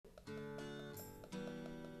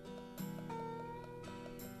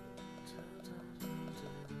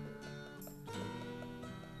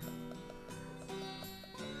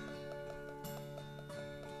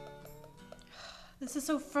This is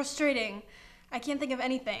so frustrating. I can't think of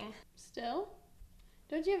anything. Still?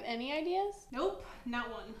 Don't you have any ideas? Nope,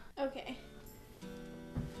 not one. Okay.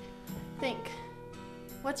 Think.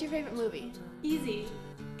 What's your favorite movie? Easy.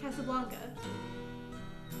 Casablanca.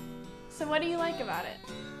 So what do you like about it?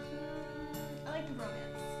 I like the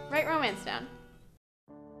romance. Write romance down.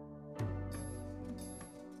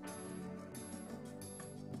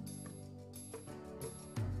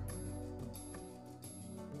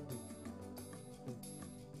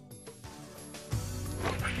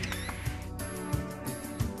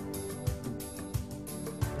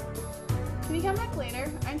 Can you come back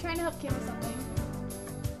later? I'm trying to help Kim with something.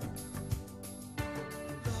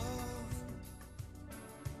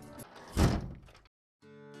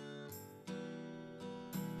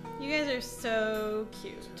 You guys are so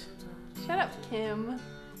cute. Shut up, Kim.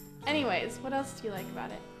 Anyways, what else do you like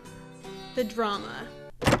about it? The drama.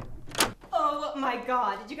 Oh my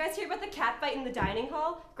god, did you guys hear about the cat fight in the dining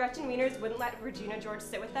hall? Gretchen Wieners wouldn't let Regina George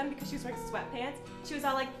sit with them because she was wearing sweatpants. She was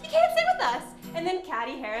all like, you can't sit with us! And then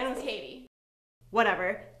Katie Heron was Katie.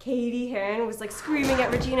 Whatever. Katie Heron was like screaming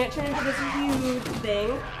at Regina. It turned into this huge thing.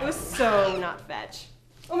 It was so not fetch.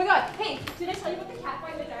 Oh my god, hey, did I tell you about the cat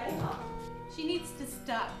fight in the dining hall? She needs to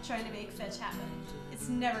stop trying to make fetch happen. It's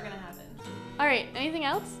never gonna happen. Alright, anything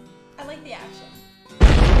else? I like the action.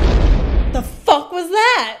 The fuck was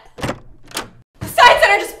that? The Science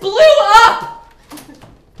Center just blew up!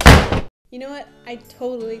 You know what? I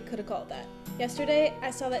totally could have called that. Yesterday,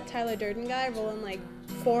 I saw that Tyler Durden guy rolling like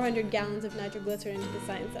 400 gallons of nitroglycerin into the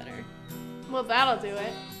Science Center. Well, that'll do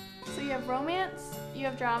it. So you have romance, you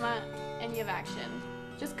have drama, and you have action.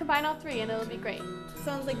 Just combine all three and it'll be great.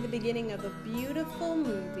 Sounds like the beginning of a beautiful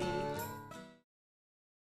movie.